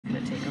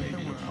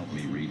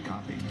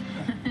copy.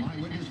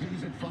 Eyewitness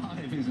News at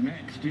 5 is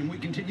next, and we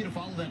continue to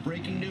follow that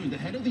breaking news. The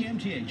head of the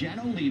MTA,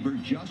 Jano Lieber,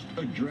 just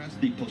addressed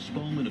the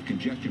postponement of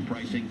congestion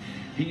pricing.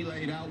 He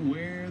laid out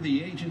where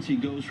the agency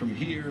goes from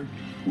here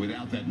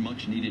without that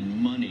much-needed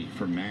money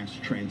for mass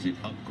transit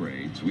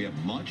upgrades. We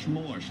have much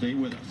more. Stay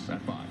with us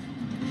at 5.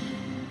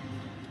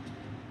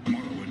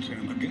 Tomorrow at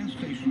 10, a gas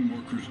station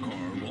worker's car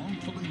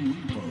wrongfully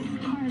repoed.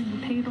 The car has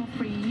been paid off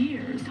for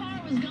years. The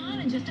car was gone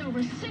in just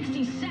over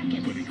 60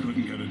 seconds. But he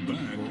couldn't get it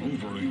back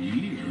for over a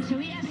year. So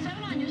he has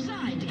 7 on your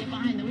side to get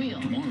behind the wheel.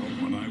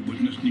 Tomorrow on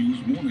Eyewitness News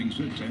Mornings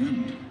at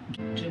 10.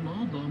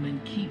 Jamal Bowman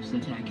keeps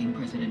attacking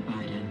President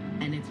Biden,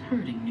 and it's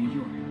hurting New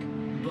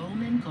York.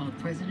 Bowman called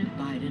President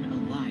Biden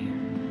a liar.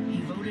 He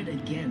voted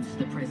against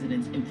the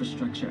President's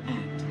Infrastructure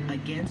Act,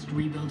 against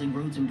rebuilding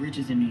roads and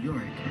bridges in New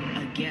York,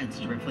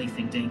 against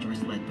replacing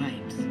dangerous lead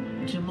pipes.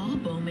 Jamal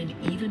Bowman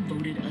even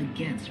voted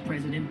against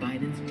President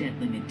Biden's debt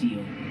limit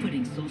deal,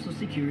 putting Social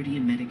Security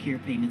and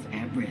Medicare payments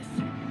at risk.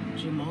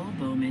 Jamal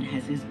Bowman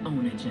has his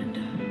own agenda,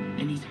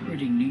 and he's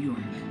hurting New York.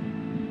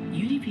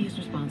 UDP is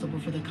responsible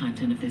for the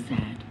content of this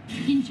ad.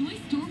 Enjoy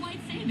store-wide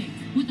savings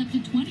with up to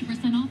 20%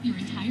 off your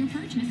entire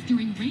purchase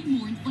during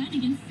Raymore and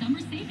Flanagan's Summer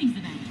Savings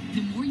Event.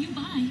 The more you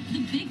buy, the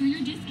bigger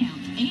your discount.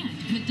 And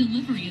with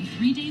delivery in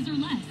 3 days or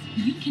less,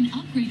 you can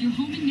upgrade your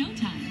home in no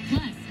time.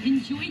 Plus,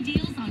 enjoy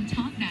deals on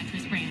top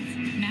mattress brands.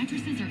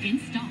 Mattresses are in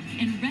stock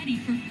and ready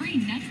for free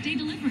next-day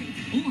delivery.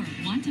 Or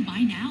want to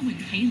buy now and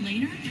pay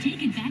later?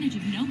 Take advantage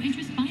of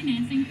no-interest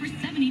financing for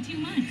 72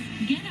 months.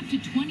 Get up to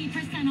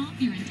 20%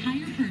 off your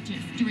entire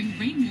purchase during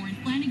Raymore and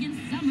Flanagan's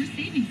Summer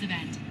Savings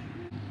Event.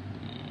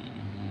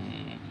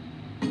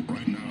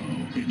 Right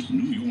now, it's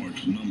New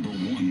York's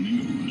 #1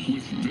 news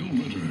with Bill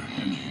Ritter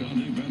and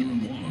Sade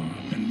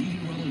Badenois and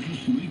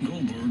meteorologist Lee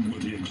Goldberg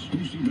with the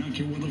exclusive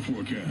AccuWeather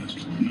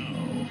forecast.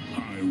 Now,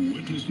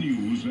 Eyewitness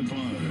News at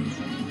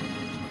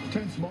 5.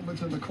 Tense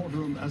moments in the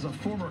courtroom as a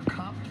former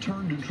cop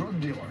turned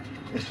drug dealer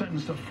is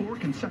sentenced to 4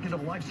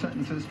 consecutive life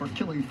sentences for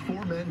killing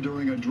 4 men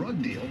during a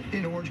drug deal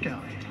in Orange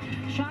County.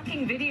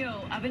 Shocking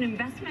video of an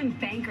investment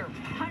banker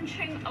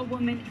punching a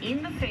woman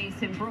in the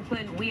face in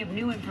Brooklyn. We have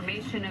new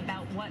information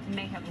about what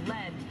may have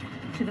led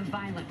to the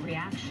violent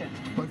reaction.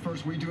 But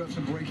first, we do have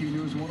some breaking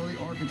news. One of the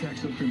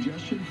architects of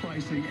congestion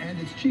pricing and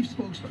its chief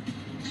spokesman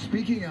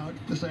speaking out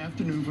this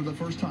afternoon for the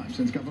first time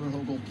since Governor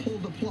Hochul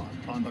pulled the plug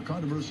on the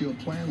controversial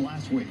plan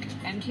last week.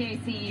 MTA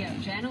CEO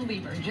Jano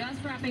Lieber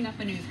just wrapping up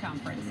a news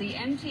conference. The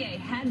MTA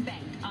had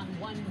banked on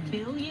 $1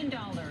 billion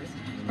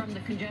from the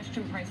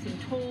congestion pricing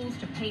tolls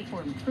to pay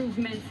for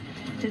improvements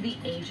to the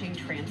aging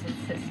transit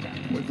system.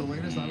 With the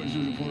latest, Eyewitness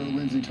News reporter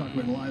Lindsay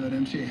Tuckman live at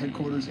MTA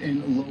headquarters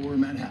in Lower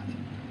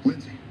Manhattan.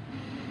 Lindsay.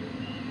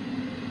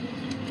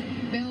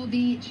 Bill,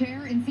 the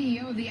chair and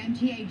CEO of the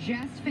MTA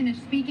just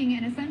finished speaking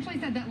and essentially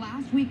said that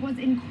last week was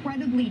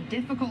incredibly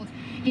difficult,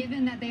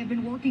 given that they have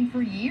been working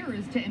for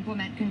years to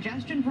implement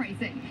congestion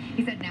pricing.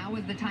 He said now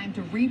is the time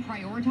to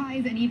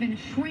reprioritize and even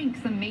shrink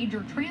some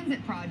major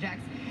transit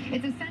projects.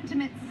 It's a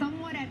sentiment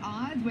somewhat at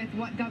odds with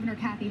what Governor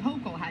Kathy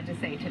Hochul had to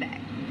say today.